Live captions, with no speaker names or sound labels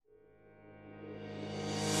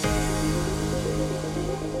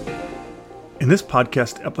In this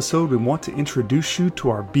podcast episode, we want to introduce you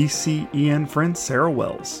to our BCEN friend, Sarah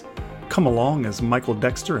Wells. Come along as Michael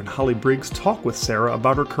Dexter and Holly Briggs talk with Sarah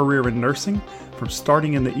about her career in nursing, from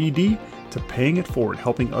starting in the ED to paying it forward,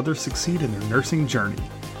 helping others succeed in their nursing journey.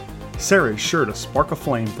 Sarah is sure to spark a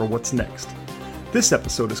flame for what's next. This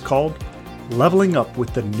episode is called Leveling Up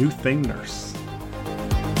with the New Thing Nurse.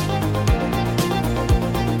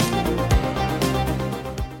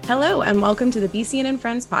 Hello, and welcome to the BCN and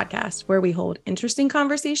Friends podcast, where we hold interesting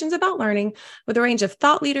conversations about learning with a range of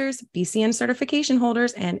thought leaders, BCN certification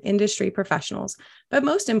holders, and industry professionals. But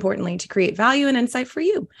most importantly, to create value and insight for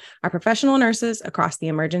you, our professional nurses across the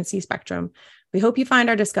emergency spectrum. We hope you find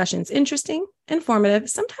our discussions interesting, informative,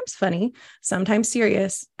 sometimes funny, sometimes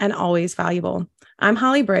serious, and always valuable. I'm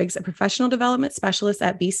Holly Briggs, a professional development specialist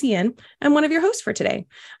at BCN and one of your hosts for today.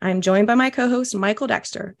 I'm joined by my co-host, Michael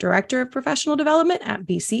Dexter, Director of Professional Development at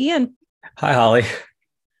BCN. Hi, Holly.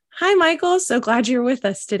 Hi, Michael. So glad you're with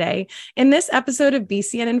us today. In this episode of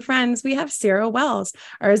BCN and Friends, we have Sarah Wells,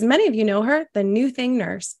 or as many of you know her, the New Thing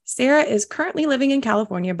Nurse. Sarah is currently living in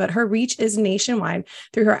California, but her reach is nationwide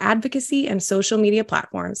through her advocacy and social media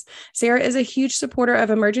platforms. Sarah is a huge supporter of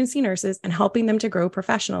emergency nurses and helping them to grow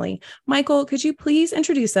professionally. Michael, could you please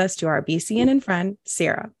introduce us to our BCN and friend,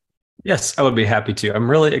 Sarah? Yes, I would be happy to. I'm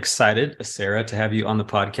really excited, Sarah, to have you on the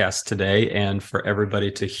podcast today and for everybody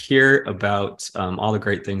to hear about all the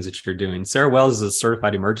great things that you're doing. Sarah Wells is a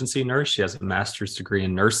certified emergency nurse. She has a master's degree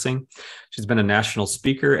in nursing. She's been a national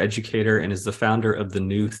speaker, educator, and is the founder of the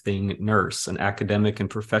New Thing Nurse, an academic and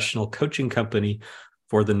professional coaching company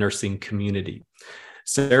for the nursing community.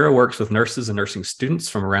 Sarah works with nurses and nursing students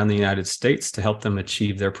from around the United States to help them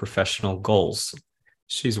achieve their professional goals.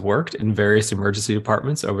 She's worked in various emergency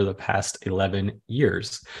departments over the past 11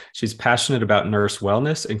 years. She's passionate about nurse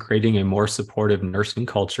wellness and creating a more supportive nursing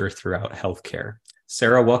culture throughout healthcare.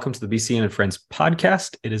 Sarah, welcome to the BCN and Friends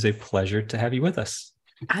podcast. It is a pleasure to have you with us.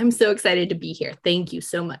 I'm so excited to be here. Thank you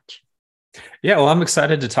so much. Yeah, well, I'm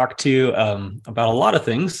excited to talk to you about a lot of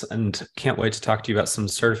things and can't wait to talk to you about some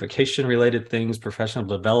certification related things, professional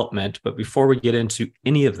development. But before we get into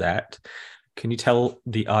any of that, can you tell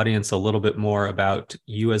the audience a little bit more about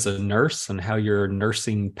you as a nurse and how your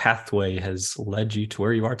nursing pathway has led you to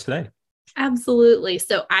where you are today? Absolutely.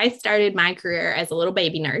 So I started my career as a little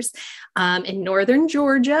baby nurse in Northern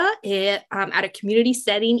Georgia at a community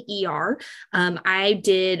setting ER. I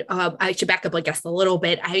should back up, I guess, a little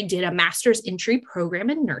bit. I did a master's entry program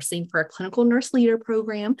in nursing for a clinical nurse leader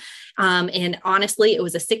program. And honestly, it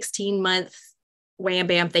was a 16-month wham,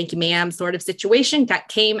 bam, thank you, ma'am, sort of situation that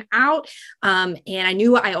came out. And I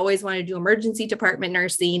knew I always wanted to do emergency department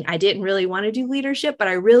nursing. I didn't really want to do leadership, but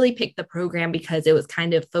I really picked the program because it was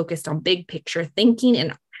kind of focused on big picture thinking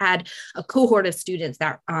and had a cohort of students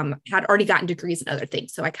that had already gotten degrees in other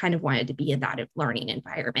things. So I kind of wanted to be in that learning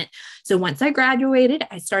environment. So once I graduated,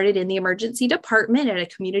 I started in the emergency department at a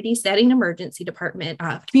community setting emergency department,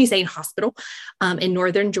 community setting hospital in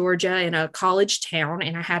Northern Georgia in a college town.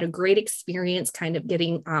 And I had a great experience kind of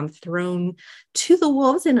getting thrown to the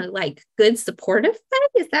wolves in a good supportive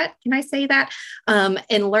way. Can I say that?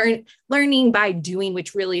 And learning by doing,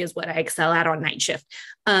 which really is what I excel at on night shift.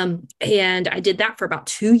 And I did that for about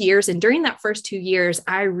 2 years. And during that first 2 years,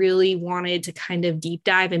 I really wanted to kind of deep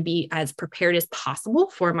dive and be as prepared as possible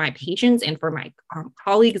for my patients and for my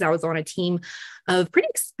colleagues. I was on a team of pretty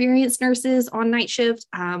experienced nurses on night shift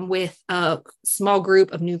with a small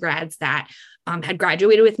group of new grads that had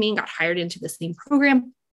graduated with me and got hired into the same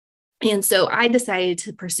program. And so I decided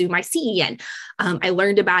to pursue my CEN. I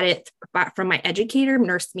learned about it from my educator,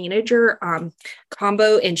 nurse manager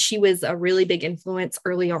combo, and she was a really big influence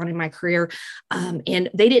early on in my career. And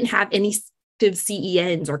they didn't have any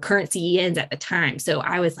CENs or current CENs at the time. So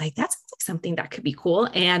I was like, that's something that could be cool.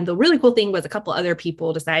 And the really cool thing was a couple other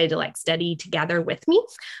people decided to study together with me.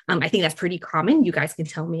 I think that's pretty common. You guys can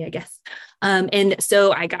tell me, I guess. And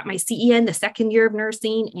so I got my CEN the second year of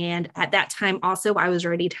nursing. And at that time also, I was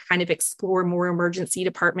ready to kind of explore more emergency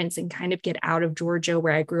departments and kind of get out of Georgia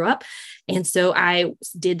where I grew up. And so I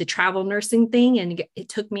did the travel nursing thing, and it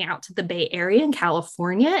took me out to the Bay Area in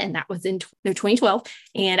California. And that was in 2012.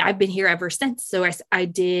 And I've been here ever since. So I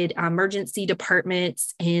did emergency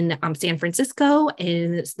departments in San Francisco,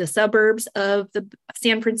 in the suburbs of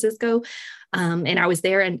San Francisco. And I was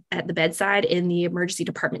there at the bedside in the emergency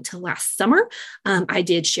department till last summer. I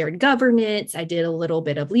did shared governance. I did a little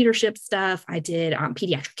bit of leadership stuff. I did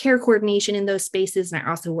pediatric care coordination in those spaces. And I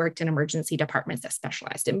also worked in emergency departments that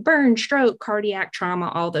specialized in burn, stroke, cardiac trauma,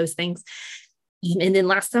 all those things. And then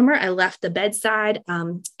last summer, I left the bedside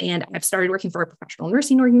and I've started working for a professional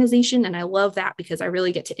nursing organization. And I love that because I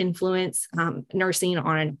really get to influence nursing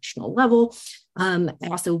on a national level. I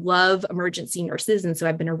also love emergency nurses. And so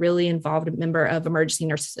I've been a really involved member of Emergency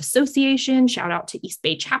Nurses Association. Shout out to East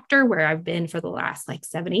Bay chapter, where I've been for the last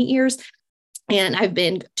 7, 8 years. And I've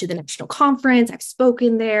been to the national conference, I've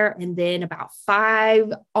spoken there. And then about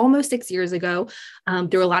 5, almost 6 years ago,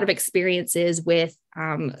 through a lot of experiences with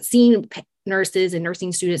seeing nurses and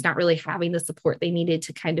nursing students not really having the support they needed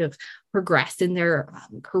to kind of progress in their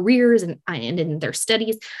careers and in their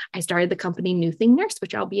studies, I started the company New Thing Nurse,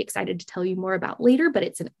 which I'll be excited to tell you more about later, but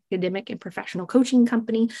it's an academic and professional coaching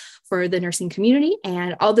company for the nursing community.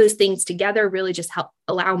 And all those things together really just help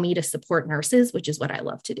allow me to support nurses, which is what I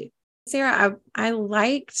love to do. Sarah, I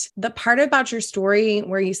liked the part about your story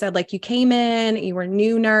where you said you came in, you were a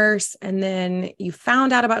new nurse, and then you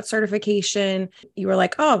found out about certification. You were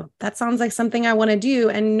like, oh, that sounds like something I want to do.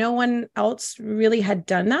 And no one else really had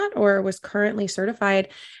done that or was currently certified.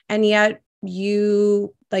 And yet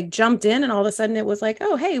you jumped in and all of a sudden it was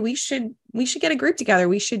oh, hey, we should get a group together.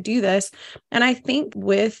 We should do this. And I think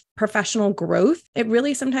with professional growth, it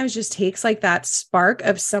really sometimes just takes that spark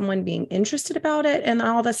of someone being interested about it. And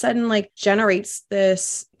all of a sudden generates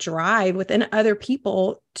this drive within other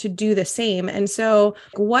people to do the same. And so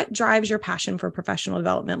what drives your passion for professional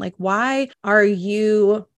development? Why are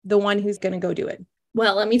you the one who's going to go do it?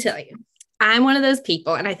 Well, let me tell you, I'm one of those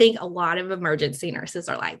people. And I think a lot of emergency nurses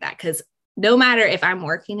are like that because no matter if I'm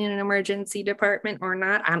working in an emergency department or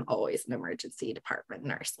not, I'm always an emergency department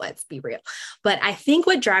nurse. Let's be real. But I think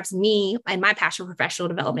what drives me and my passion for professional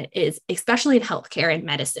development is, especially in healthcare and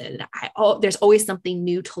medicine, there's always something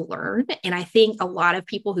new to learn. And I think a lot of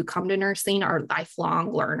people who come to nursing are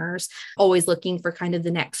lifelong learners, always looking for kind of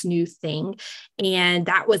the next new thing. And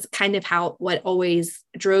that was kind of what always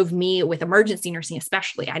drove me with emergency nursing,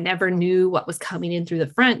 especially. I never knew what was coming in through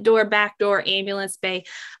the front door, back door, ambulance bay.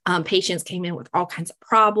 Patients came in with all kinds of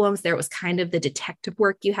problems. There was kind of the detective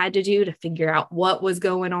work you had to do to figure out what was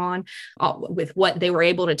going on with what they were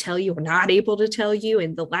able to tell you or not able to tell you,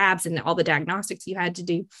 and the labs and all the diagnostics you had to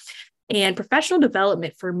do. And professional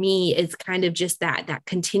development for me is kind of just that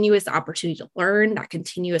continuous opportunity to learn, that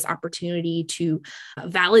continuous opportunity to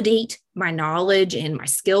validate my knowledge and my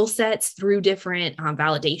skill sets through different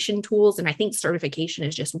validation tools. And I think certification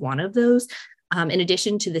is just one of those. In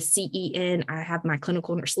addition to the CEN, I have my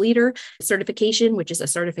clinical nurse leader certification, which is a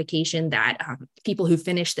certification that people who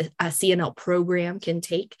finish the CNL program can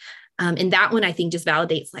take. And that one, I think, just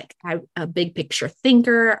validates I'm a big picture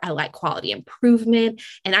thinker. I like quality improvement.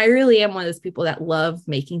 And I really am one of those people that love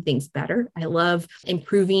making things better. I love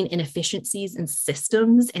improving inefficiencies in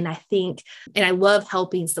systems. And I love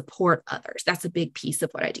helping support others. That's a big piece of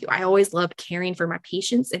what I do. I always loved caring for my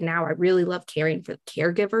patients. And now I really love caring for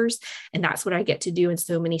caregivers. And that's what I get to do in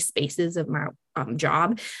so many spaces of my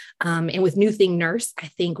job. And with New Thing Nurse, I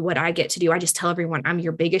think what I get to do, I just tell everyone, I'm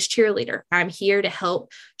your biggest cheerleader. I'm here to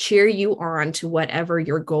help cheer you on to whatever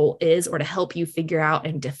your goal is, or to help you figure out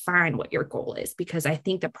and define what your goal is. Because I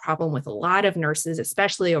think the problem with a lot of nurses,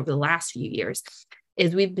 especially over the last few years,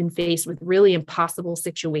 is we've been faced with really impossible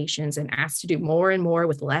situations and asked to do more and more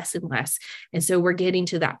with less and less. And so we're getting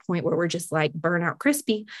to that point where we're just burnout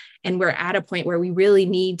crispy. And we're at a point where we really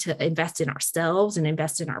need to invest in ourselves and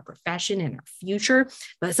invest in our profession and our future.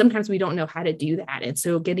 But sometimes we don't know how to do that. And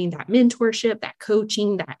so getting that mentorship, that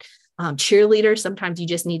coaching, that cheerleader, sometimes you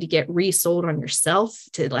just need to get resold on yourself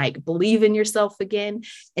to believe in yourself again.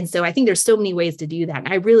 And so I think there's so many ways to do that. And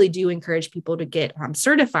I really do encourage people to get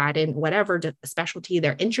certified in whatever specialty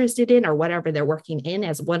they're interested in or whatever they're working in,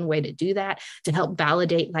 as one way to do that, to help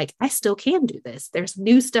validate, I still can do this. There's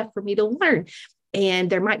new stuff for me to learn. And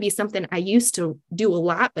there might be something I used to do a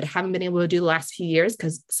lot, but haven't been able to do the last few years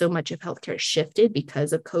because so much of healthcare shifted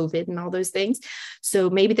because of COVID and all those things. So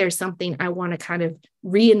maybe there's something I want to kind of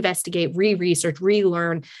reinvestigate, re-research,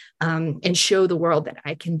 relearn, and show the world that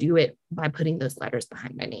I can do it by putting those letters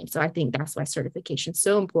behind my name. So I think that's why certification is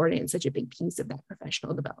so important and such a big piece of that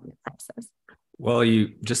professional development process. Well,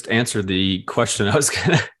 you just answered the question I was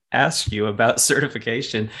going to ask you about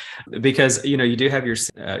certification, because you do have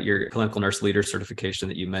your clinical nurse leader certification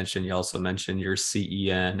that you mentioned. You also mentioned your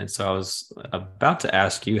CEN, and so I was about to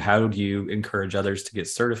ask you, how do you encourage others to get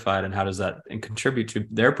certified, and how does that contribute to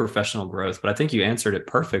their professional growth? But I think you answered it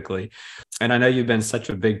perfectly. And I know you've been such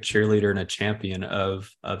a big cheerleader and a champion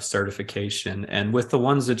of certification, and with the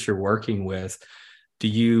ones that you're working with, do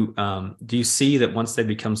you see that once they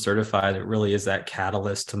become certified, it really is that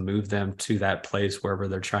catalyst to move them to that place wherever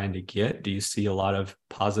they're trying to get? Do you see a lot of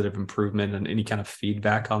positive improvement and any kind of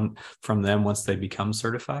feedback from them once they become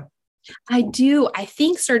certified? I do. I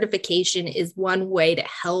think certification is one way to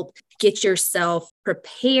help get yourself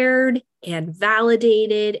prepared and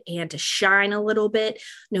validated and to shine a little bit,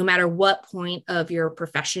 no matter what point of your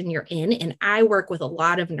profession you're in. And I work with a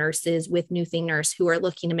lot of nurses with New Thing Nurse who are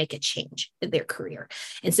looking to make a change in their career.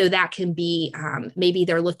 And so that can be maybe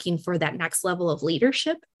they're looking for that next level of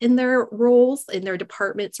leadership in their roles, in their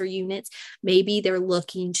departments or units. Maybe they're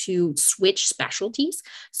looking to switch specialties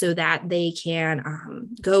so that they can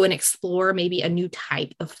go and explore maybe a new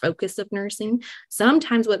type of focus of nursing.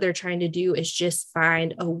 Sometimes what they're trying to do is just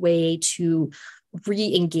find a way to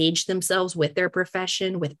re-engage themselves with their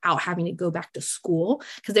profession without having to go back to school.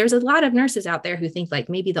 Because there's a lot of nurses out there who think like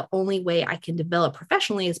maybe the only way I can develop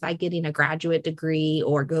professionally is by getting a graduate degree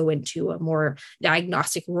or go into a more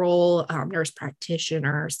diagnostic role, nurse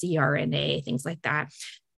practitioner, CRNA, things like that.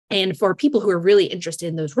 And for people who are really interested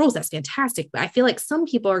in those roles, that's fantastic. But I feel like some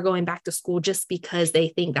people are going back to school just because they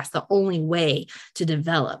think that's the only way to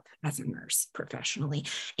develop as a nurse professionally.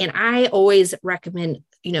 And I always recommend,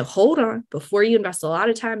 hold on before you invest a lot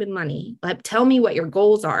of time and money. Like, tell me what your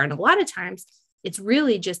goals are. And a lot of times it's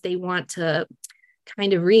really just they want to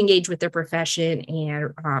kind of re-engage with their profession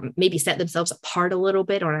and maybe set themselves apart a little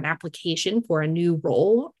bit on an application for a new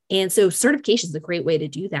role. And so certification is a great way to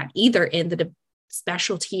do that, either in the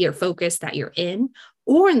specialty or focus that you're in,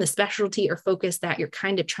 or in the specialty or focus that you're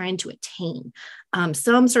kind of trying to attain.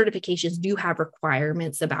 Some certifications do have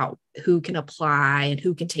requirements about who can apply and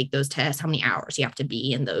who can take those tests, how many hours you have to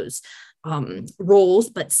be in those roles,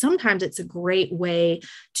 but sometimes it's a great way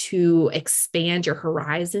to expand your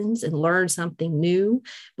horizons and learn something new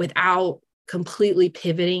without completely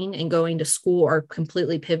pivoting and going to school, or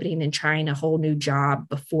completely pivoting and trying a whole new job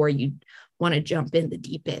before you want to jump in the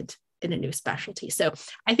deep end in a new specialty. So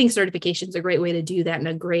I think certification is a great way to do that, and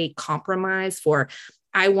a great compromise for,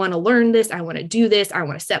 I want to learn this, I want to do this, I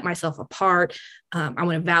want to set myself apart, I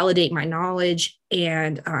want to validate my knowledge,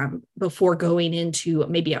 and before going into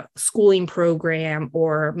maybe a schooling program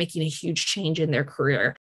or making a huge change in their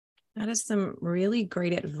career. That is some really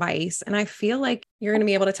great advice. And I feel like you're going to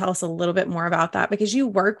be able to tell us a little bit more about that, because you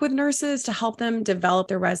work with nurses to help them develop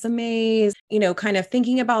their resumes, kind of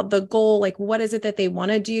thinking about the goal, like what is it that they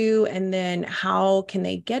want to do, and then how can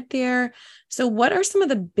they get there? So what are some of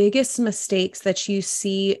the biggest mistakes that you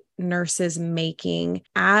see nurses making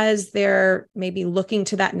as they're maybe looking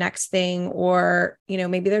to that next thing, or,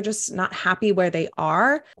 maybe they're just not happy where they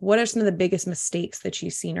are? What are some of the biggest mistakes that you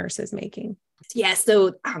see nurses making? Yeah,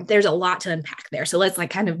 so there's a lot to unpack there. So let's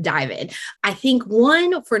kind of dive in. I think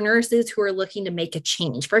one, for nurses who are looking to make a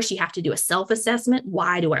change, first you have to do a self-assessment.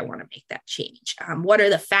 Why do I want to make that change? What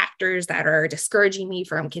are the factors that are discouraging me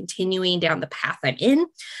from continuing down the path I'm in?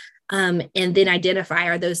 And then identify,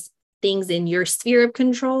 are those things in your sphere of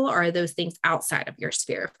control, or are those things outside of your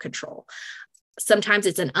sphere of control? Sometimes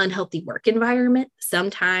it's an unhealthy work environment.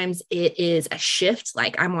 Sometimes it is a shift,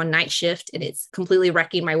 like I'm on night shift and it's completely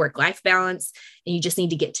wrecking my work-life balance, and you just need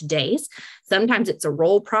to get to days. Sometimes it's a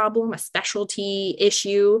role problem, a specialty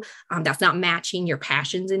issue that's not matching your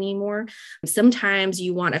passions anymore. Sometimes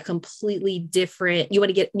you want a completely different,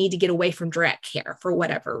 need to get away from direct care for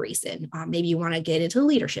whatever reason. Maybe you want to get into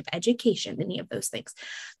leadership, education, any of those things.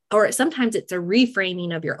 Or sometimes it's a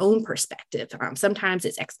reframing of your own perspective. Sometimes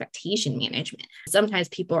it's expectation management. Sometimes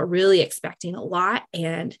people are really expecting a lot,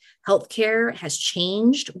 and healthcare has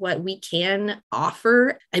changed what we can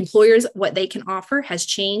offer. Employers, what they can offer has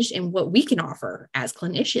changed, and what we can offer as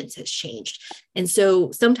clinicians has changed. And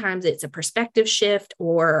so sometimes it's a perspective shift,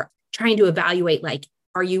 or trying to evaluate, like,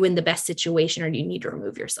 are you in the best situation, or do you need to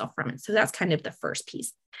remove yourself from it? So that's kind of the first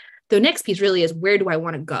piece. The next piece really is, where do I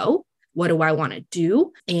want to go? What do I want to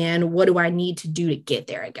do? And what do I need to do to get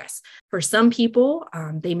there, I guess? For some people,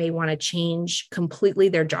 they may want to change completely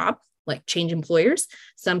their job, like change employers.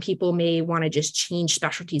 Some people may want to just change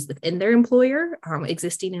specialties within their employer,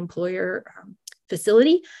 existing employer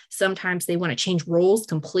facility. Sometimes they want to change roles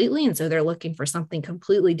completely. And so they're looking for something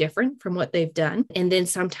completely different from what they've done. And then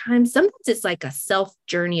sometimes it's like a self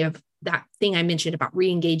journey of that thing I mentioned about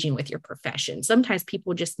re-engaging with your profession. Sometimes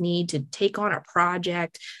people just need to take on a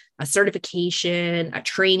project, a certification, a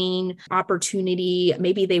training opportunity.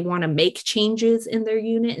 Maybe they want to make changes in their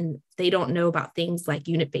unit and they don't know about things like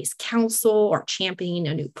unit-based counsel or championing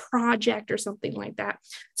a new project or something like that.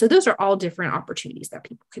 So those are all different opportunities that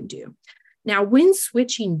people can do. Now, when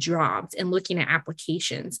switching jobs and looking at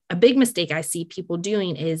applications, a big mistake I see people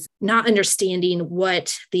doing is not understanding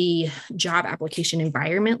what the job application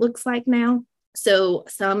environment looks like now. So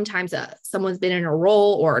sometimes someone's been in a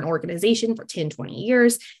role or an organization for 10, 20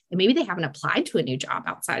 years, and maybe they haven't applied to a new job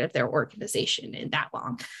outside of their organization in that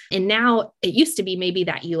long. And now it used to be maybe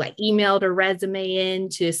that you like emailed a resume in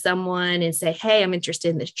to someone and say, hey, I'm interested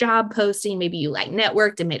in this job posting. Maybe you like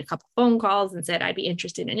networked and made a couple phone calls and said, I'd be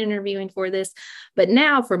interested in interviewing for this. But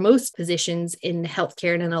now for most positions in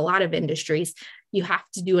healthcare and in a lot of industries, you have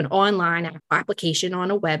to do an online application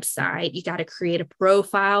on a website. You got to create a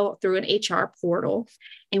profile through an HR portal.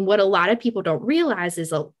 And what a lot of people don't realize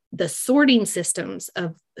is the sorting systems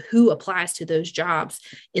of who applies to those jobs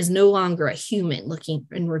is no longer a human looking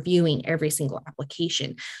and reviewing every single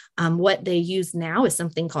application. What they use now is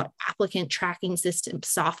something called applicant tracking system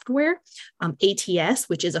software, ATS,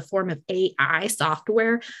 which is a form of AI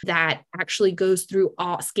software that actually goes through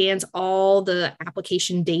scans all the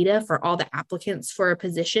application data for all the applicants for a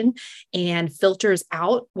position and filters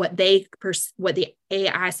out what the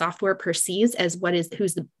AI software perceives as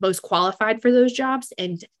who's the most qualified for those jobs,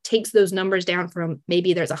 and takes those numbers down from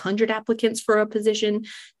maybe there's 100 applicants for a position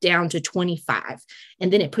down to 25.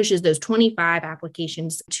 And then it pushes those 25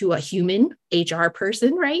 applications to a human HR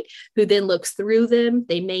person, right? Who then looks through them.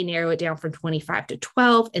 They may narrow it down from 25 to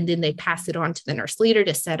 12, and then they pass it on to the nurse leader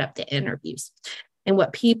to set up the interviews. And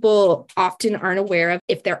what people often aren't aware of,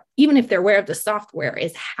 even if they're aware of the software,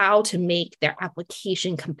 is how to make their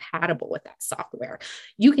application compatible with that software.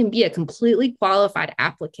 You can be a completely qualified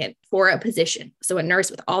applicant for a position. So a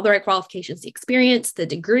nurse with all the right qualifications, the experience, the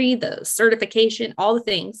degree, the certification, all the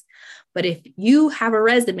things. But if you have a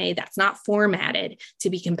resume that's not formatted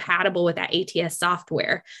to be compatible with that ATS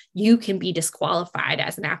software, you can be disqualified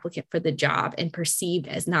as an applicant for the job and perceived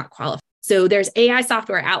as not qualified. So there's AI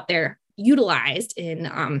software out there utilized in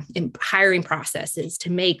hiring processes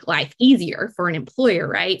to make life easier for an employer,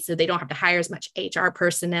 right? So they don't have to hire as much HR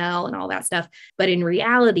personnel and all that stuff. But in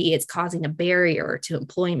reality, it's causing a barrier to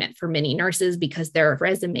employment for many nurses because their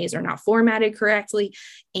resumes are not formatted correctly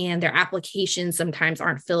and their applications sometimes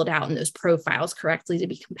aren't filled out in those profiles correctly to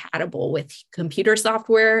be compatible with computer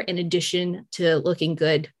software, in addition to looking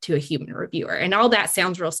good to a human reviewer. And all that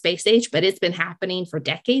sounds real space age, but it's been happening for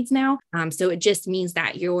decades now. So it just means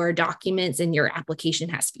that your documents and your application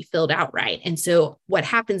has to be filled out right. And so what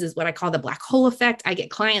happens is what I call the black hole effect. I get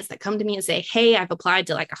clients that come to me and say, hey, I've applied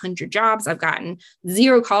to like 100 jobs. I've gotten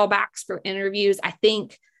 0 callbacks for interviews. I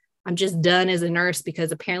think I'm just done as a nurse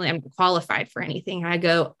because apparently I'm qualified for anything. I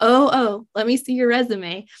go, oh, let me see your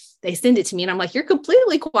resume. They send it to me and I'm like, you're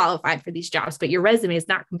completely qualified for these jobs, but your resume is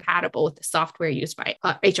not compatible with the software used by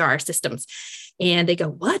HR systems. And they go,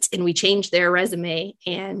 what? And we change their resume,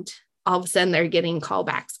 and all of a sudden they're getting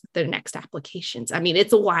callbacks with their next applications. I mean,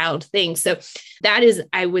 it's a wild thing. So that is,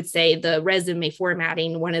 I would say, the resume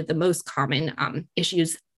formatting, one of the most common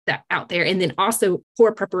issues that out there. And then also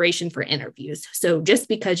poor preparation for interviews. So just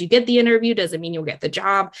because you get the interview doesn't mean you'll get the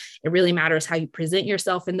job. It really matters how you present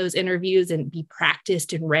yourself in those interviews and be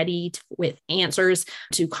practiced and ready with answers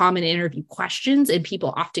to common interview questions. And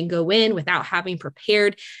people often go in without having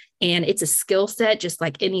prepared. And it's a skill set just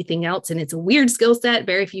like anything else. And it's a weird skill set.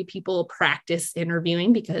 Very few people practice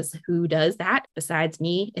interviewing, because who does that besides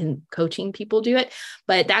me and coaching people do it?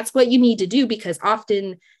 But that's what you need to do, because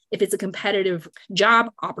often if it's a competitive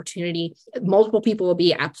job opportunity, multiple people will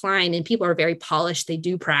be applying and people are very polished. They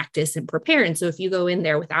do practice and prepare. And so if you go in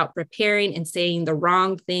there without preparing and saying the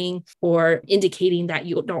wrong thing or indicating that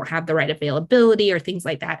you don't have the right availability or things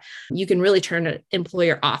like that, you can really turn an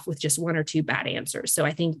employer off with just 1 or 2 bad answers. So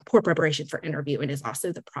I think poor preparation for interviewing is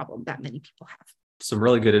also the problem that many people have. Some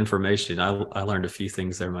really good information. I learned a few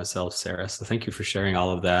things there myself, Sarah. So thank you for sharing all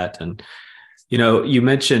of that. And you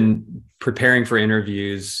mentioned preparing for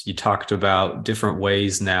interviews. You talked about different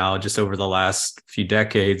ways now, just over the last few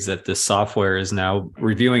decades, that this software is now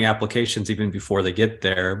reviewing applications even before they get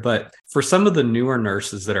there. But for some of the newer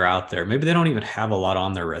nurses that are out there, maybe they don't even have a lot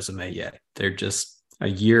on their resume yet. They're just a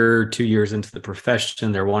year, 2 years into the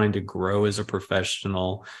profession. They're wanting to grow as a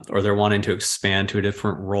professional, or they're wanting to expand to a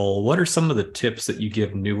different role. What are some of the tips that you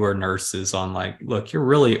give newer nurses on, like, look, you're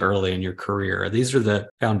really early in your career. These are the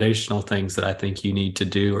foundational things that I think you need to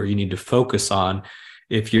do, or you need to focus on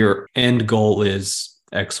if your end goal is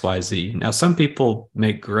XYZ. Now, some people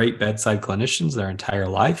make great bedside clinicians their entire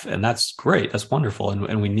life, and that's great. That's wonderful.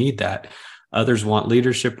 And we need that. Others want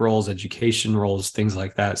leadership roles, education roles, things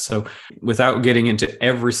like that. So without getting into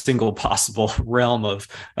every single possible realm of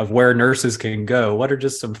where nurses can go, what are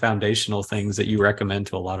just some foundational things that you recommend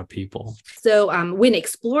to a lot of people? So when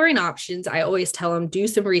exploring options, I always tell them do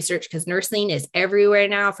some research, because nursing is everywhere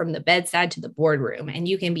now, from the bedside to the boardroom, and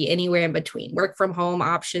you can be anywhere in between. Work from home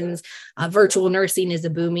options, virtual nursing is a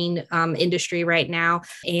booming industry right now,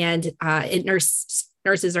 and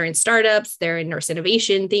nurses are in startups, they're in nurse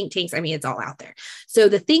innovation think tanks. I mean, it's all out there. So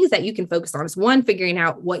the things that you can focus on is, one, figuring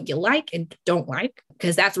out what you like and don't like,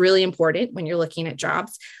 because that's really important when you're looking at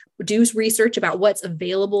jobs. Do research about what's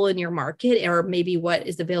available in your market, or maybe what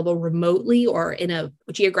is available remotely or in a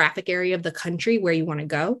geographic area of the country where you want to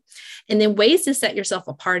go. And then ways to set yourself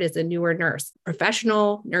apart as a newer nurse: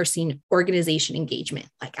 professional nursing organization engagement.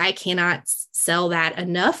 Like, I cannot sell that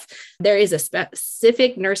enough. There is a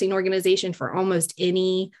specific nursing organization for almost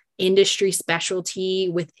any industry specialty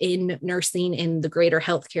within nursing in the greater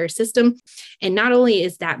healthcare system. And not only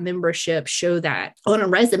is that membership show that on a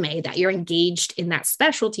resume that you're engaged in that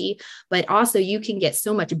specialty, but also you can get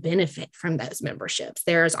so much benefit from those memberships.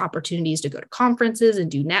 There's opportunities to go to conferences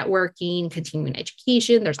and do networking, continuing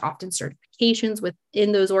education. There's often certifications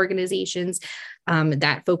within those organizations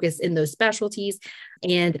that focus in those specialties.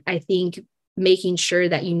 And I think making sure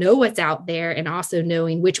that you know what's out there, and also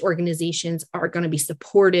knowing which organizations are going to be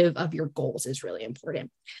supportive of your goals, is really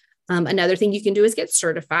important. Another thing you can do is get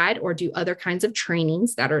certified or do other kinds of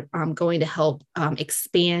trainings that are going to help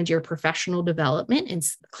expand your professional development and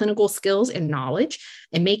clinical skills and knowledge,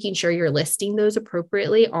 and making sure you're listing those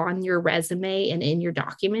appropriately on your resume and in your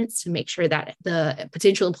documents to make sure that the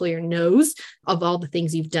potential employer knows of all the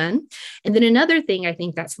things you've done. And then another thing I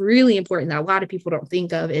think that's really important that a lot of people don't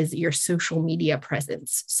think of is your social media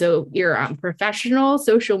presence. So your professional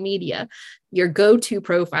social media, your go-to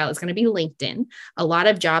profile is going to be LinkedIn. A lot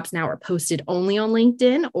of jobs now are posted only on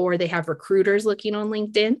LinkedIn, or they have recruiters looking on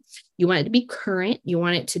LinkedIn. You want it to be current. You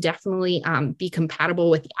want it to definitely be compatible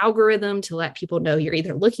with the algorithm to let people know you're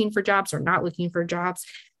either looking for jobs or not looking for jobs,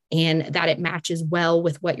 and that it matches well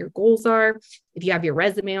with what your goals are. If you have your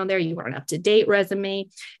resume on there, you want an up-to-date resume.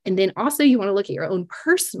 And then also you want to look at your own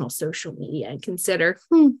personal social media and consider,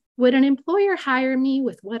 would an employer hire me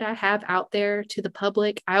with what I have out there to the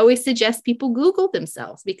public? I always suggest people Google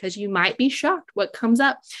themselves, because you might be shocked what comes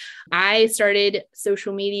up. I started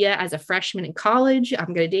social media as a freshman in college.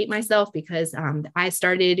 I'm going to date myself because I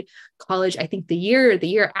started college, I think the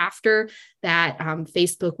year after that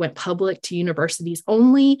Facebook went public to universities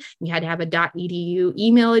only. You had to have a .edu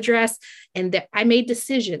email address, and I made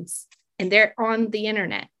decisions, and they're on the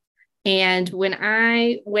internet. And when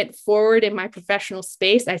I went forward in my professional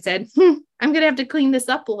space, I said, I'm going to have to clean this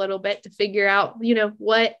up a little bit to figure out,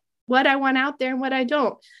 what I want out there and what I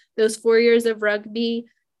don't. Those 4 years of rugby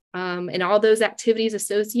and all those activities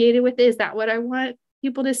associated with it, is that what I want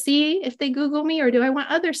people to see if they Google me, or do I want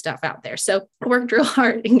other stuff out there? So I worked real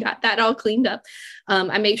hard and got that all cleaned up.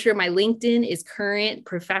 I make sure my LinkedIn is current,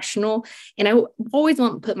 professional, and I always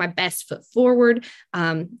want to put my best foot forward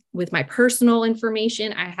with my personal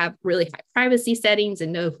information. I have really high privacy settings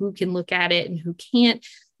and know who can look at it and who can't.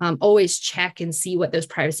 Always check and see what those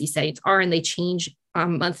privacy settings are, and they change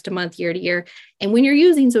month to month, year to year. And when you're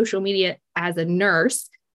using social media as a nurse,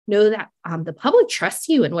 know that the public trusts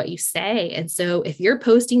you and what you say. And so if you're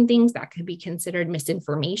posting things that could be considered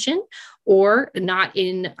misinformation or not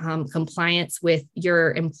in compliance with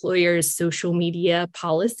your employer's social media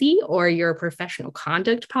policy or your professional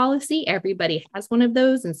conduct policy, everybody has one of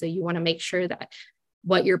those. And so you want to make sure that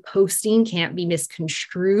what you're posting can't be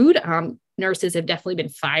misconstrued. Nurses have definitely been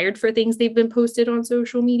fired for things they've been posted on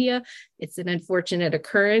social media. It's an unfortunate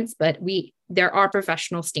occurrence, but there are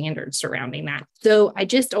professional standards surrounding that. So I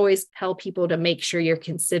just always tell people to make sure you're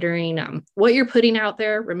considering what you're putting out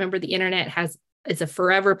there. Remember, the internet is a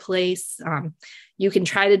forever place. You can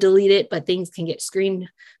try to delete it, but things can get screen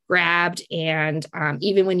grabbed. And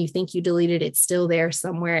even when you think you deleted it, it's still there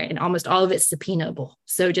somewhere, and almost all of it's subpoenaable.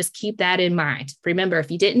 So just keep that in mind. Remember, if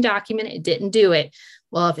you didn't document it, didn't do it.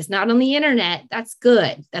 Well, if it's not on the internet, that's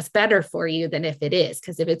good. That's better for you than if it is,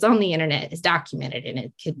 because if it's on the internet, it's documented and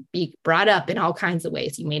it could be brought up in all kinds of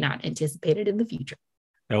ways you may not anticipate it in the future.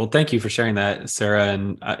 Well, thank you for sharing that, Sarah.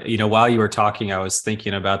 And, while you were talking, I was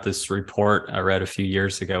thinking about this report I read a few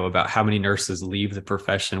years ago about how many nurses leave the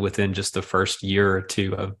profession within just the first year or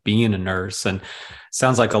two of being a nurse. And it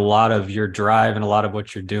sounds like a lot of your drive and a lot of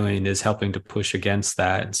what you're doing is helping to push against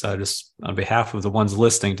that. And so just on behalf of the ones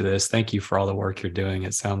listening to this, thank you for all the work you're doing.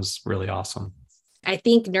 It sounds really awesome. I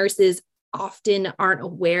think nurses often aren't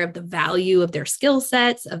aware of the value of their skill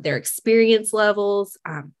sets, of their experience levels.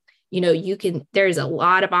 there's a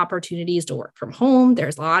lot of opportunities to work from home.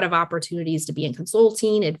 There's a lot of opportunities to be in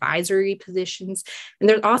consulting, advisory positions. And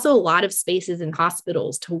there's also a lot of spaces in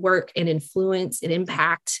hospitals to work and influence and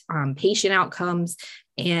impact patient outcomes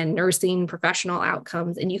and nursing professional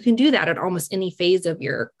outcomes. And you can do that at almost any phase of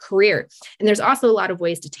your career. And there's also a lot of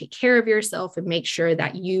ways to take care of yourself and make sure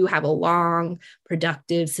that you have a long,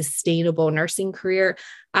 productive, sustainable nursing career.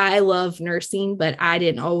 I love nursing, but I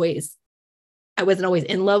wasn't always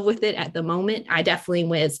in love with it at the moment. I definitely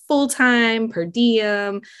was full-time, per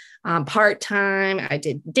diem, part-time. I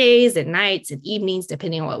did days and nights and evenings,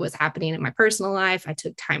 depending on what was happening in my personal life. I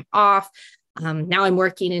took time off. Now I'm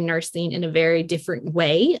working in nursing in a very different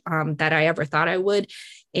way that I ever thought I would,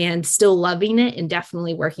 and still loving it, and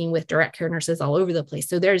definitely working with direct care nurses all over the place.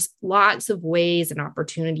 So there's lots of ways and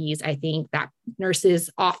opportunities, I think, that nurses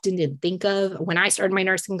often didn't think of. When I started my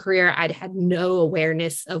nursing career, I'd had no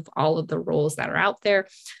awareness of all of the roles that are out there.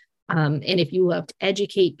 And if you love to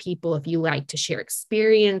educate people, if you like to share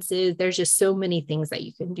experiences, there's just so many things that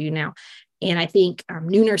you can do now. And I think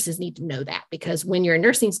new nurses need to know that, because when you're in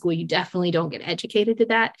nursing school, you definitely don't get educated to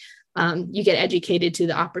that. You get educated to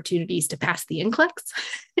the opportunities to pass the NCLEX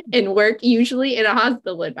and work usually in a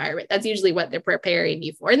hospital environment. That's usually what they're preparing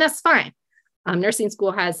you for. And that's fine. Nursing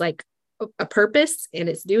school has like a purpose, and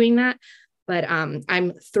it's doing that. But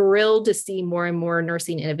I'm thrilled to see more and more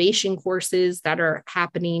nursing innovation courses that are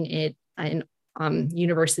happening in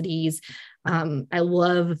universities. I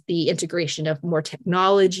love the integration of more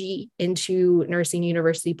technology into nursing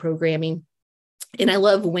university programming. And I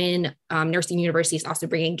love when nursing universities also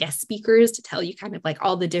bring in guest speakers to tell you kind of like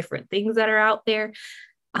all the different things that are out there.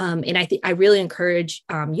 And I really encourage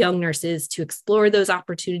young nurses to explore those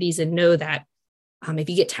opportunities and know that if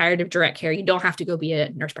you get tired of direct care, you don't have to go be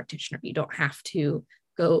a nurse practitioner. You don't have to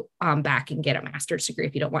go back and get a master's degree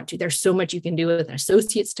if you don't want to. There's so much you can do with an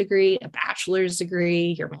associate's degree, a bachelor's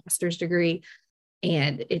degree, your master's degree.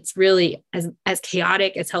 And it's really as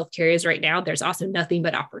chaotic as healthcare is right now. There's also nothing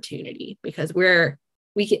but opportunity, because we are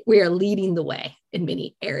leading the way in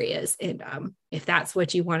many areas. And if that's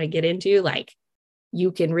what you want to get into, like,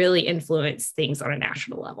 you can really influence things on a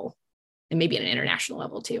national level and maybe an international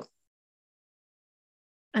level too.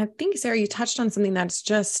 I think, Sarah, you touched on something that's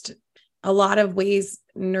just a lot of ways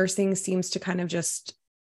nursing seems to kind of just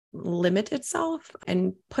limit itself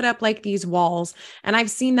and put up like these walls. And I've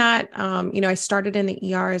seen that, I started in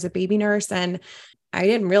the ER as a baby nurse, and I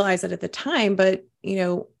didn't realize it at the time, but,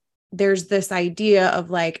 there's this idea of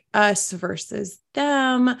like us versus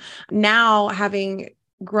them. Now, having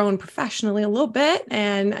grown professionally a little bit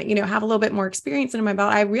and, have a little bit more experience in my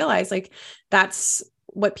belt, I realize like that's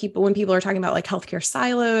when people are talking about like healthcare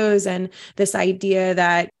silos and this idea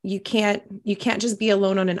that you can't just be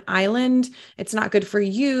alone on an island. It's not good for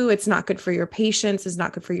you. It's not good for your patients. It's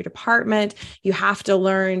not good for your department. You have to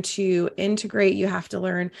learn to integrate. You have to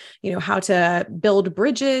learn, how to build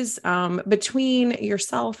bridges between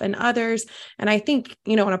yourself and others. And I think,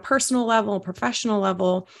 on a personal level, professional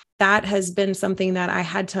level, that has been something that I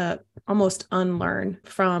had to almost unlearn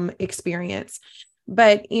from experience.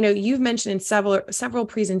 But, you've mentioned in several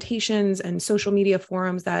presentations and social media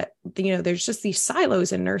forums that, there's just these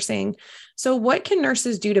silos in nursing. So what can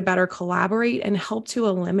nurses do to better collaborate and help to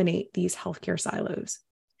eliminate these healthcare silos?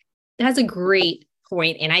 That's a great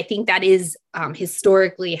point. And I think that is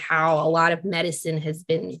historically how a lot of medicine has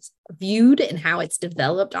been viewed and how it's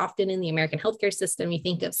developed often in the American healthcare system. You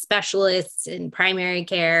think of specialists in primary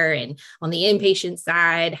care and on the inpatient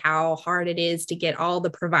side, how hard it is to get all the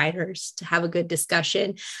providers to have a good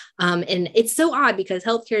discussion. And it's so odd because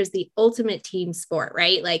healthcare is the ultimate team sport,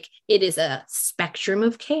 right? Like, it is a spectrum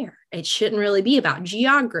of care. It shouldn't really be about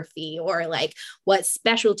geography or like what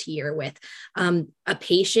specialty you're with. A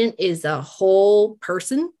patient is a whole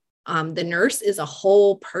person. The nurse is a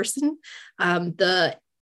whole person. The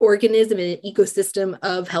organism and ecosystem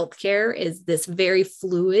of healthcare is this very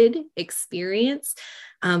fluid experience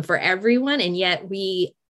for everyone. And yet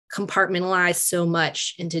we compartmentalize so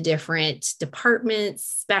much into different departments,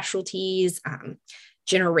 specialties,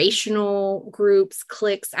 generational groups,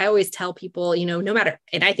 cliques. I always tell people, no matter,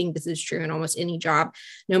 and I think this is true in almost any job,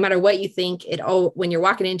 no matter what you think, when you're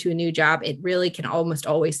walking into a new job, it really can almost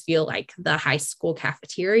always feel like the high school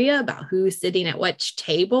cafeteria about who's sitting at which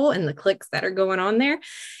table and the cliques that are going on there.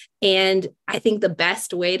 And I think the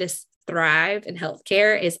best way to thrive in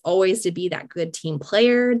healthcare is always to be that good team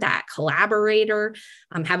player, that collaborator,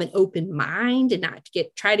 have an open mind and not to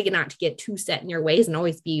get too set in your ways, and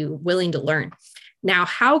always be willing to learn. Now,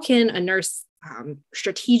 how can a nurse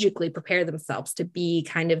strategically prepare themselves to be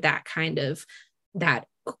that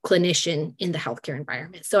clinician in the healthcare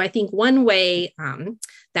environment. So I think one way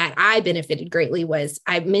that I benefited greatly was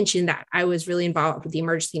I mentioned that I was really involved with the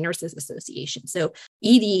Emergency Nurses Association. So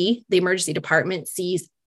ED, the emergency department, sees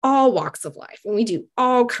all walks of life, and we do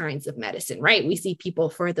all kinds of medicine, right? We see people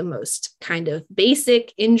for the most kind of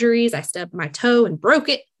basic injuries. I stubbed my toe and broke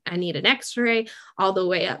it. I need an x-ray, all the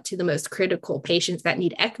way up to the most critical patients that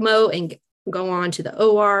need ECMO and go on to the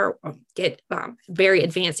OR or get very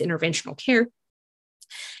advanced interventional care.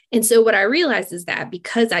 And so what I realized is that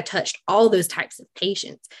because I touched all those types of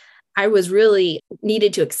patients, I was really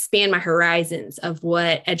needed to expand my horizons of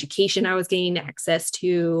what education I was gaining access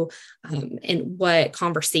to and what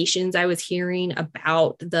conversations I was hearing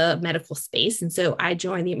about the medical space. And so I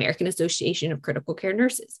joined the American Association of Critical Care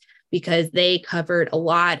Nurses because they covered a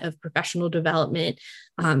lot of professional development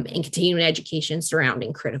and continuing education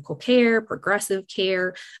surrounding critical care, progressive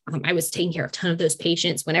care. I was taking care of a ton of those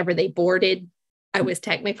patients whenever they boarded. I was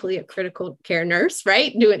technically a critical care nurse,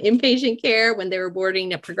 right? Doing inpatient care when they were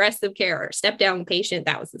boarding a progressive care or a step down patient,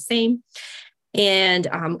 that was the same. And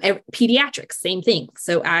pediatrics, same thing.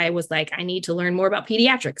 So I was like, I need to learn more about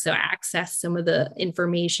pediatrics. So I accessed some of the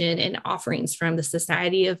information and offerings from the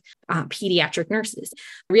Society of Pediatric Nurses.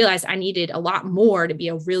 I realized I needed a lot more to be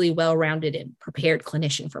a really well-rounded and prepared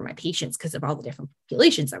clinician for my patients because of all the different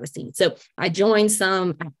populations I was seeing. So I joined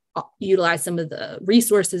some, utilize some of the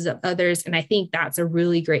resources of others. And I think that's a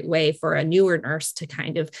really great way for a newer nurse to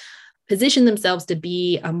kind of position themselves to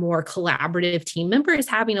be a more collaborative team member, is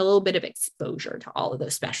having a little bit of exposure to all of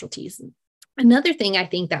those specialties. Another thing I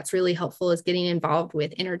think that's really helpful is getting involved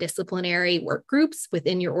with interdisciplinary work groups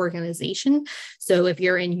within your organization. So if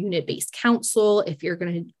you're in unit-based counsel, if you're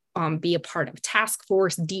going to be a part of task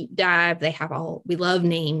force, deep dive. They have we love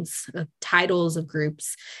names, titles of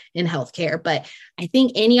groups in healthcare, but I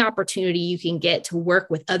think any opportunity you can get to work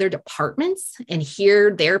with other departments and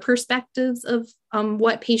hear their perspectives of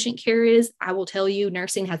what patient care is, I will tell you,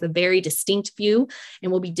 nursing has a very distinct view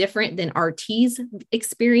and will be different than RT's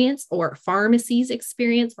experience or pharmacy's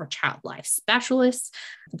experience or child life specialists.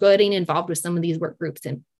 Getting involved with some of these work groups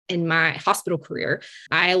in my hospital career,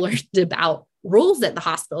 I learned about roles at the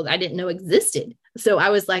hospital that I didn't know existed. So I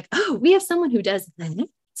was like, oh, we have someone who does that.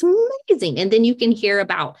 It's amazing. And then you can hear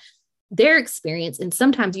about their experience. And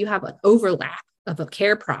sometimes you have an overlap of a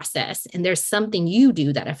care process and there's something you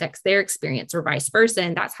do that affects their experience or vice versa.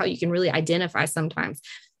 And that's how you can really identify sometimes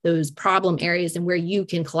those problem areas and where you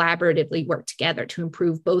can collaboratively work together to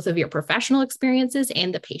improve both of your professional experiences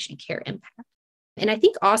and the patient care impact. And I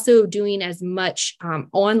think also doing as much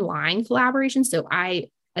online collaboration. So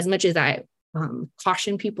as much as I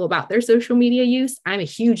caution people about their social media use, I'm a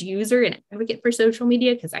huge user and advocate for social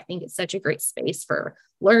media because I think it's such a great space for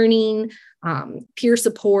learning, peer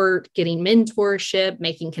support, getting mentorship,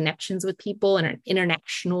 making connections with people in an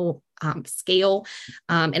international scale,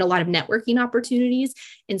 and a lot of networking opportunities.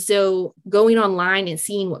 And so going online and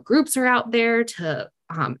seeing what groups are out there to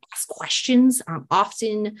ask questions.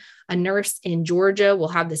 Often a nurse in Georgia will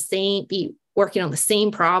have be working on the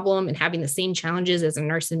same problem and having the same challenges as a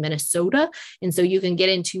nurse in Minnesota. And so you can get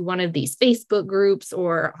into one of these Facebook groups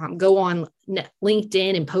or go on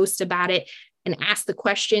LinkedIn and post about it and ask the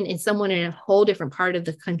question, and someone in a whole different part of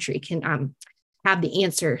the country can have the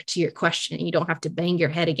answer to your question. You don't have to bang your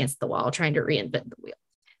head against the wall trying to reinvent the wheel.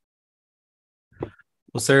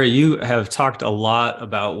 Well, Sarah, you have talked a lot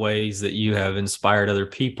about ways that you have inspired other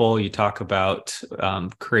people. You talk about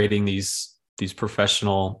creating these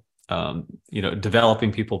professional,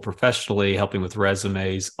 developing people professionally, helping with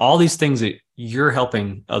resumes, all these things that you're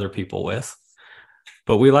helping other people with.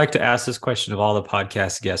 But we like to ask this question of all the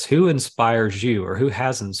podcast guests: who inspires you, or who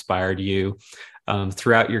has inspired you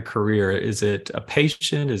throughout your career? Is it a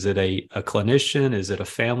patient? Is it a clinician? Is it a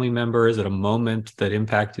family member? Is it a moment that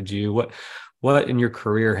impacted you? What in your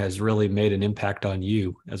career has really made an impact on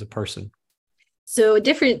you as a person? So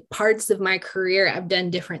different parts of my career, I've done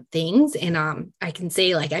different things. And I can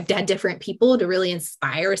say I've had different people to really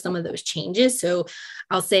inspire some of those changes. So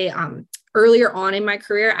I'll say earlier on in my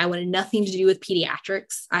career, I wanted nothing to do with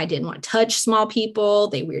pediatrics. I didn't want to touch small people.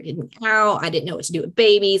 They weirded me out. I didn't know what to do with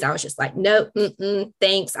babies. I was just like, nope,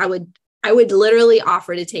 thanks. I would literally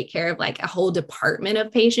offer to take care of a whole department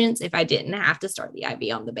of patients if I didn't have to start the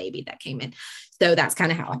IV on the baby that came in. So that's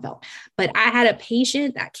kind of how I felt. But I had a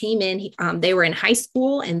patient that came in, they were in high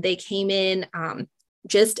school and they came in,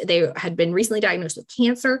 they had been recently diagnosed with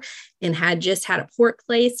cancer and had just had a port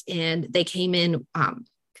placed, and they came in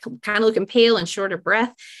kind of looking pale and short of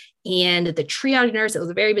breath. And the triage nurse, it was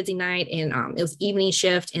a very busy night and it was evening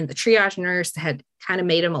shift, and the triage nurse had kind of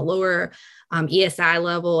made him a lower ESI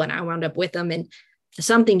level, and I wound up with them. And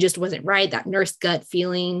something just wasn't right. That nurse gut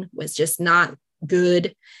feeling was just not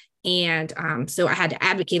good. And so I had to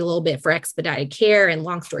advocate a little bit for expedited care. And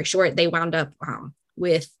long story short, they wound up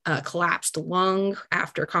with a collapsed lung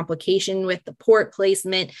after complication with the port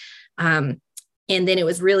placement. And then it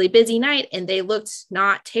was really busy night and they looked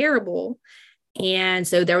not terrible. And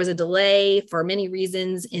so there was a delay for many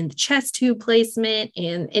reasons in the chest tube placement.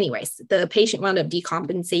 And anyways, the patient wound up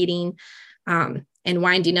decompensating and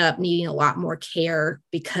winding up needing a lot more care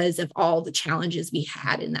because of all the challenges we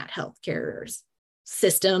had in that healthcare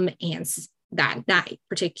system and that night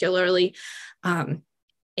particularly.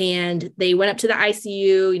 And they went up to the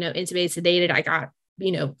ICU, intubated, sedated. I got,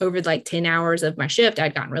 over like 10 hours of my shift,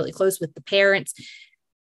 I'd gotten really close with the parents.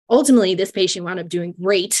 Ultimately, this patient wound up doing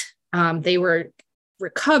great. They were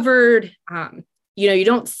recovered. You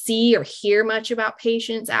don't see or hear much about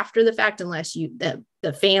patients after the fact unless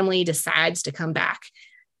the family decides to come back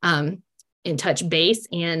and touch base.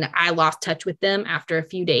 And I lost touch with them after a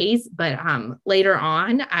few days. But later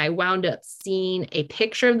on, I wound up seeing a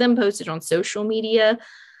picture of them posted on social media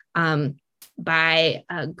by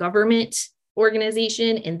a government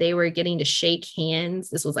organization, and they were getting to shake hands.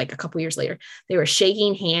 This was like a couple years later. They were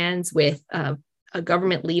shaking hands with a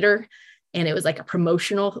government leader, and it was like a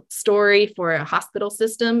promotional story for a hospital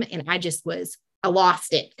system. And I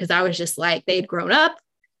lost it because I was just like, they had grown up,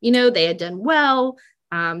 they had done well.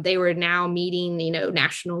 They were now meeting,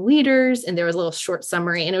 national leaders, and there was a little short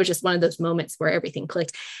summary, and it was just one of those moments where everything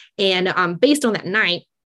clicked. And based on that night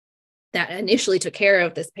that initially took care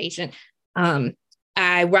of this patient,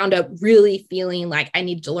 I wound up really feeling like I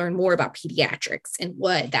needed to learn more about pediatrics and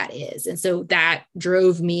what that is. And so that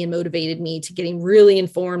drove me and motivated me to getting really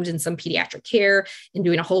informed in some pediatric care and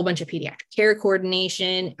doing a whole bunch of pediatric care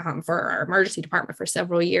coordination for our emergency department for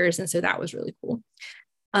several years. And so that was really cool.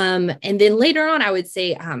 And then later on, I would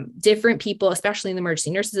say different people, especially in the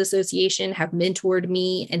Emergency Nurses Association, have mentored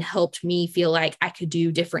me and helped me feel like I could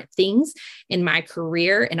do different things in my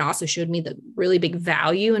career, and also showed me the really big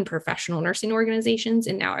value in professional nursing organizations.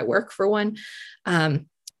 And now I work for one. And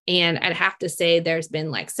I'd have to say there's been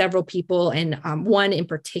like several people, and one in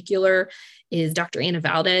particular is Dr. Anna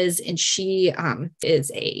Valdez, and she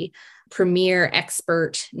is a premier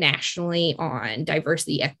expert nationally on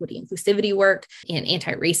diversity, equity, inclusivity work and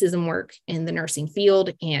anti-racism work in the nursing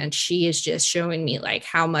field. And she is just showing me like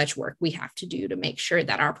how much work we have to do to make sure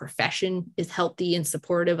that our profession is healthy and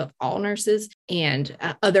supportive of all nurses and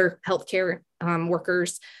other healthcare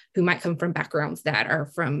workers who might come from backgrounds that are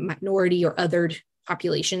from minority or othered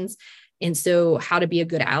populations. And so how to be a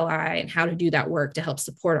good ally and how to do that work to help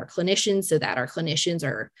support our clinicians so that our clinicians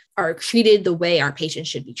are treated the way our patients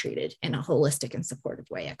should be treated in a holistic and supportive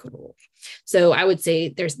way, equitable. So I would say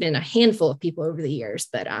there's been a handful of people over the years,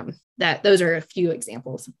 but those are a few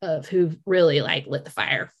examples of who've really like lit the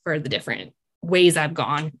fire for the different ways I've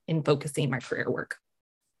gone in focusing my career work.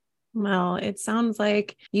 Well, it sounds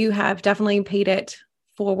like you have definitely paid it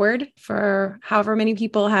forward for however many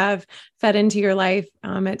people have fed into your life.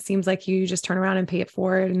 It seems like you just turn around and pay it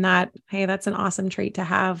forward, and that's an awesome trait to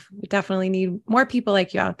have. We definitely need more people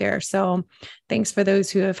like you out there. So thanks for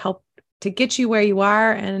those who have helped to get you where you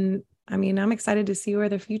are. And I'm excited to see where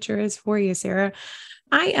the future is for you, Sarah.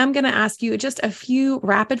 I am going to ask you just a few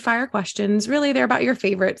rapid fire questions. Really, they're about your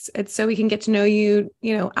favorites. It's so we can get to know you,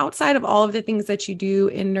 outside of all of the things that you do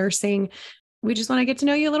in nursing. We just want to get to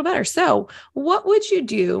know you a little better. So what would you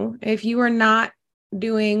do if you were not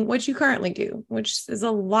doing what you currently do, which is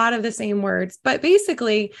a lot of the same words, but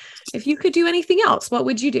basically if you could do anything else, what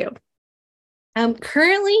would you do?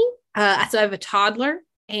 Currently, so I have a toddler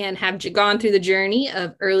and have gone through the journey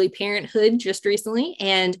of early parenthood just recently.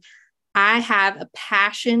 And I have a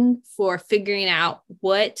passion for figuring out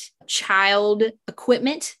what child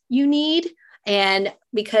equipment you need. And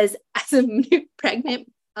because as a new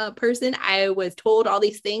pregnant person, I was told all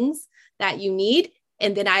these things that you need.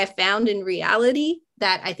 And then I have found in reality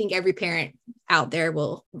that I think every parent out there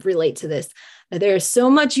will relate to this. There's so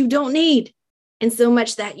much you don't need and so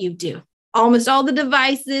much that you do. Almost all the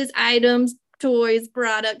devices, items, toys,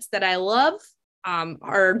 products that I love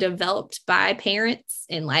are developed by parents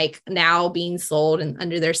and like now being sold and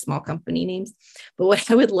under their small company names. But what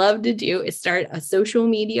I would love to do is start a social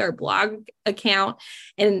media or blog account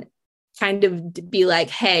and kind of be like,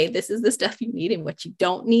 hey, this is the stuff you need and what you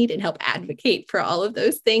don't need, and help advocate for all of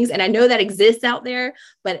those things. And I know that exists out there,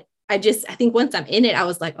 but I think once I'm in it, I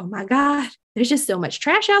was like, oh my God, there's just so much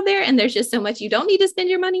trash out there. And there's just so much you don't need to spend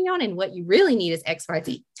your money on. And what you really need is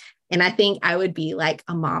XYZ. And I think I would be like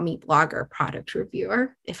a mommy blogger, product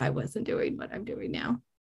reviewer if I wasn't doing what I'm doing now.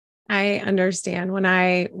 I understand. When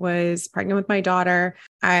I was pregnant with my daughter,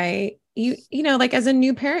 I you know, like as a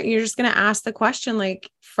new parent, you're just going to ask the question, like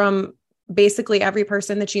from basically every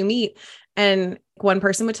person that you meet. And one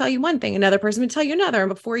person would tell you one thing, another person would tell you another. And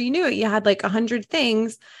before you knew it, you had like 100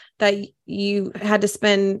 things that you had to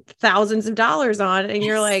spend thousands of dollars on. And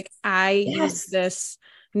you're like, I use this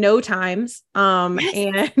no times.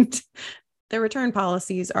 And the return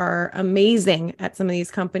policies are amazing at some of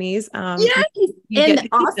these companies. And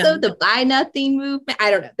also the buy nothing movement.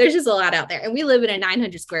 I don't know. There's just a lot out there. And we live in a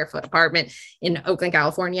 900 square foot apartment in Oakland,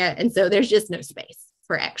 California. And so there's just no space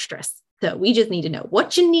for extras. So we just need to know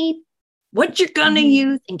what you need, what you're going to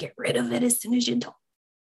use, and get rid of it as soon as you don't.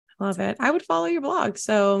 Love it. I would follow your blog.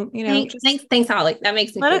 So, you know, thanks, Holly. That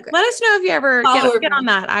makes me let us know if you ever get on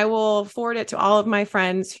that. I will forward it to all of my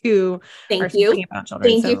friends who are thinking about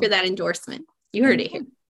children. Thank you for that endorsement. You heard it here.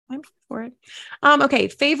 I'm for it. Okay.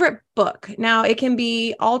 Favorite book. Now it can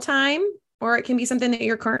be all time, or it can be something that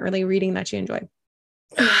you're currently reading that you enjoy.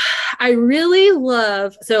 I really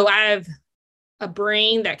love, so I have a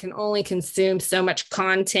brain that can only consume so much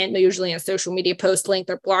content, usually a social media post length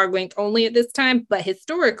or blog length only at this time. But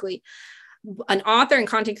historically, an author and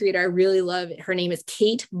content creator I really love, her name is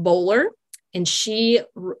Kate Bowler, and she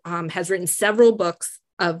has written several books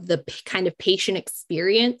of the kind of patient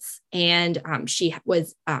experience. And she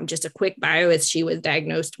was just a quick bio, as she was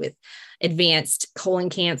diagnosed with advanced colon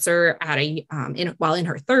cancer while in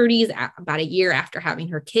her 30s, about a year after having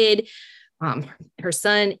her kid. Her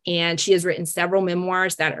son, and she has written several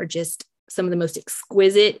memoirs that are just some of the most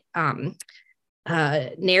exquisite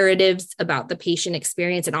narratives about the patient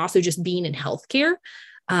experience, and also just being in healthcare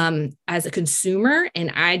as a consumer. And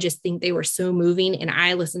I just think they were so moving. And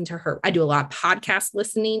I listen to her. I do a lot of podcast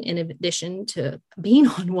listening in addition to being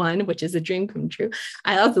on one, which is a dream come true.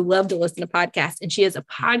 I also love to listen to podcasts, and she has a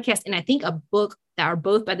podcast and I think a book that are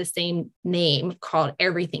both by the same name called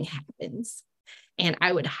Everything Happens. And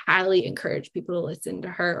I would highly encourage people to listen to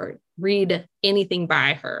her or read anything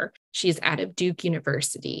by her. She's out of Duke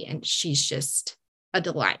University, and she's just a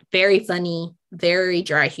delight. Very funny, very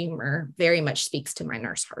dry humor, very much speaks to my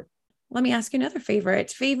nurse heart. Let me ask you another favorite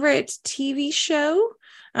TV show.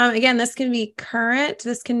 Again, this can be current,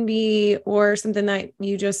 this can be, or something that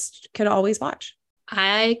you just could always watch.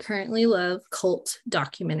 I currently love cult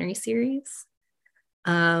documentary series.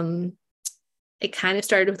 It kind of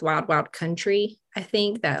started with Wild Wild Country. I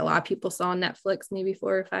think that a lot of people saw on Netflix maybe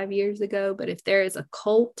 4 or 5 years ago, but if there is a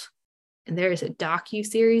cult and there is a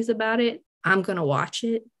docu-series about it, I'm going to watch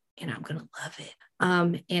it and I'm going to love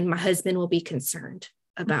it. And my husband will be concerned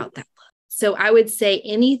about that. So I would say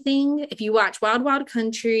anything, if you watch Wild Wild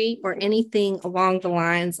Country or anything along the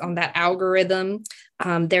lines on that algorithm,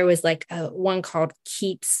 there was like one called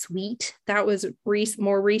Keep Sweet. That was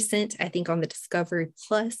more recent, I think on the Discovery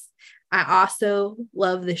Plus. I also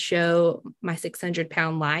love the show, My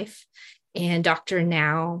 600-Pound Life, and Dr.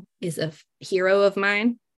 Now is a hero of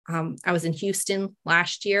mine. I was in Houston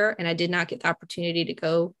last year, and I did not get the opportunity to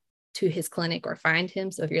go to his clinic or find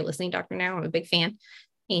him. So if you're listening, Dr. Now, I'm a big fan.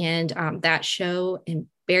 And that show and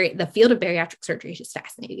the field of bariatric surgery is just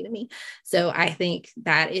fascinating to me. So I think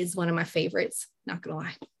that is one of my favorites, not going to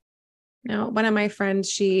lie. No, one of my friends,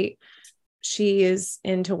 she is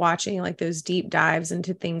into watching like those deep dives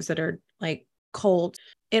into things that are like cold.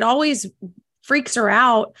 It always freaks her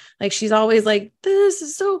out. Like she's always like, this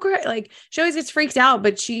is so great. Like she always gets freaked out,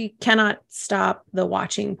 but she cannot stop the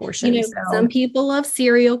watching portion. You know, some people love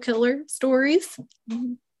serial killer stories.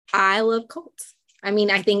 Mm-hmm. I love cults. I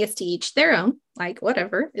mean, I think it's to each their own, like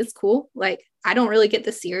whatever, it's cool. Like, I don't really get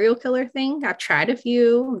the serial killer thing. I've tried a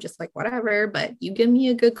few. I'm just like, whatever, but you give me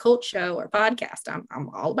a good cult show or podcast. I'm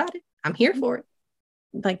all about it. I'm here for it.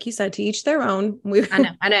 Like you said, to each their own. I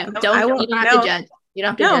know. You don't have to judge. You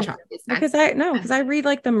don't have to judge. Because I read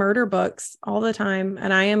like the murder books all the time,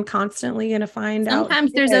 and I am constantly going to find out.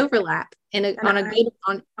 Sometimes there's overlap, and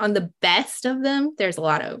on the best of them, there's a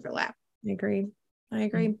lot of overlap. I agree.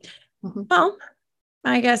 Mm-hmm. Well,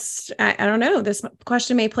 I guess, I don't know, this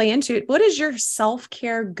question may play into it. What is your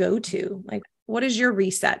self-care go-to? Like, what is your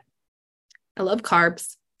reset? I love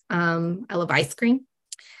carbs. I love ice cream.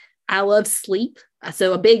 I love sleep.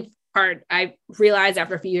 So a big part, I realized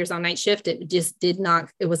after a few years on night shift,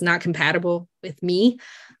 it was not compatible with me.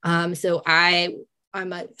 So I'm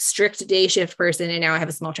a strict day shift person, and now I have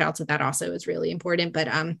a small child. So that also is really important. But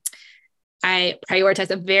I prioritize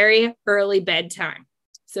a very early bedtime.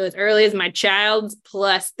 So as early as my child's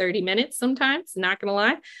plus 30 minutes sometimes, not going to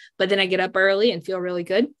lie, but then I get up early and feel really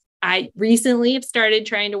good. I recently have started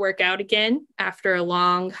trying to work out again after a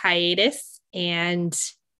long hiatus, and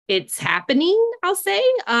it's happening, I'll say.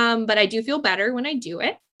 But I do feel better when I do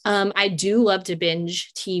it. I do love to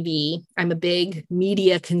binge TV. I'm a big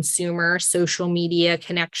media consumer, social media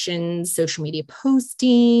connections, social media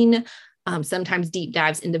posting, sometimes deep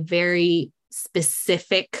dives into very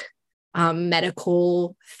specific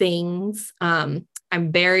medical things. I'm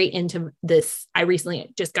very into this. I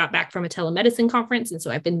recently just got back from a telemedicine conference. And so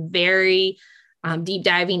I've been very deep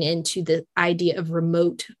diving into the idea of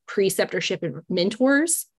remote preceptorship and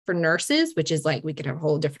mentors for nurses, which is like, we could have a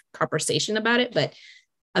whole different conversation about it, but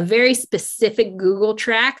a very specific Google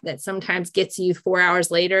track that sometimes gets you 4 hours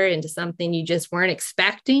later into something you just weren't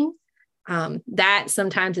expecting. That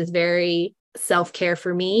sometimes is very self-care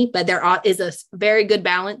for me, but there is a very good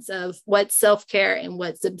balance of what's self-care and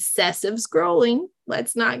what's obsessive scrolling.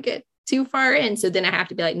 Let's not get too far in. So then I have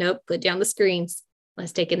to be like, nope, put down the screens.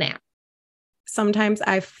 Let's take a nap. Sometimes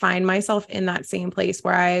I find myself in that same place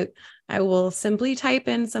where I will simply type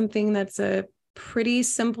in something that's a pretty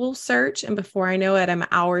simple search. And before I know it, I'm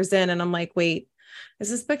hours in and I'm like, wait, is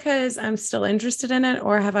this because I'm still interested in it?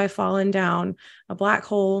 Or have I fallen down a black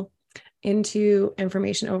hole into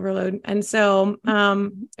information overload? And so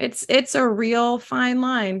it's a real fine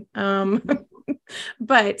line.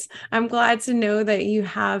 But I'm glad to know that you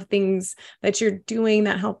have things that you're doing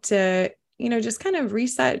that help to, just kind of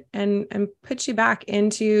reset and put you back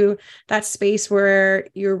into that space where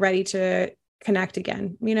you're ready to connect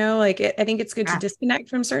again. I think it's good to disconnect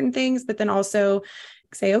from certain things, but then also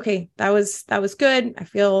say, okay, that was good. I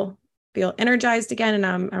feel energized again,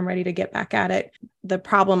 and I'm ready to get back at it. The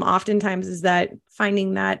problem oftentimes is that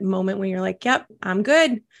finding that moment when you're like, yep, I'm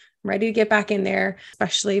good. I'm ready to get back in there,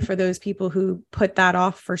 especially for those people who put that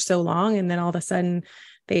off for so long. And then all of a sudden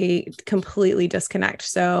they completely disconnect.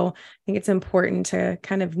 So I think it's important to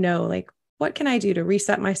kind of know, like, what can I do to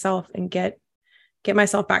reset myself and get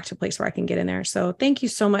myself back to a place where I can get in there. So thank you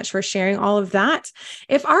so much for sharing all of that.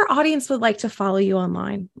 If our audience would like to follow you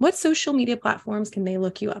online, what social media platforms can they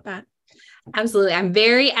look you up at? Absolutely. I'm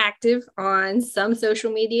very active on some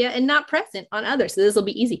social media and not present on others. So this will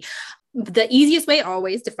be easy. The easiest way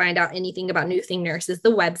always to find out anything about New Thing Nurse is the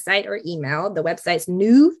website or email. The website's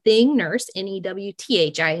New Thing Nurse,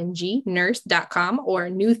 NEWTHING nurse.com, or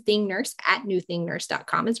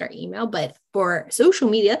newthingnurse@newthingnurse.com is our email. But for social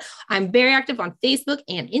media, I'm very active on Facebook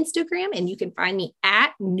and Instagram, and you can find me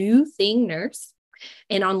at New Thing Nurse.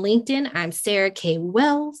 And on LinkedIn, I'm Sarah K.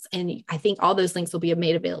 Wells. And I think all those links will be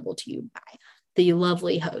made available to you by the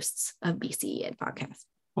lovely hosts of BCEN Podcast.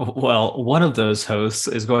 Well, one of those hosts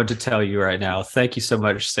is going to tell you right now. Thank you so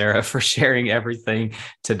much, Sarah, for sharing everything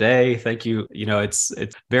today. Thank you. It's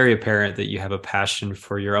very apparent that you have a passion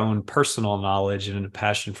for your own personal knowledge and a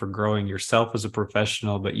passion for growing yourself as a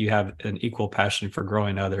professional, but you have an equal passion for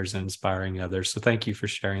growing others and inspiring others. So thank you for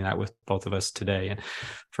sharing that with both of us today and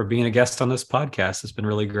for being a guest on this podcast. It's been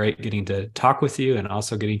really great getting to talk with you and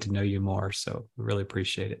also getting to know you more. So we really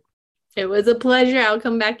appreciate it. It was a pleasure. I'll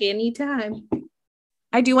come back anytime.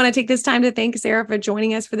 I do want to take this time to thank Sarah for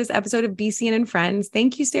joining us for this episode of BCN and Friends.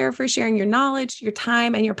 Thank you, Sarah, for sharing your knowledge, your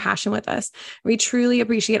time, and your passion with us. We truly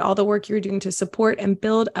appreciate all the work you're doing to support and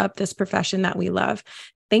build up this profession that we love.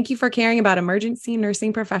 Thank you for caring about emergency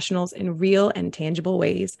nursing professionals in real and tangible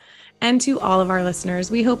ways. And to all of our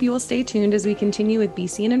listeners, we hope you will stay tuned as we continue with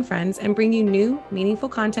BCN and Friends and bring you new, meaningful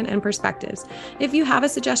content and perspectives. If you have a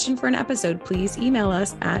suggestion for an episode, please email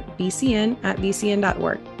us at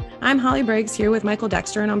bcn@bcn.org. I'm Holly Briggs here with Michael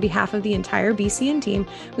Dexter, and on behalf of the entire BCN team,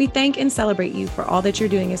 we thank and celebrate you for all that you're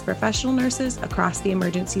doing as professional nurses across the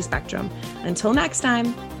emergency spectrum. Until next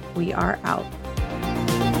time, we are out.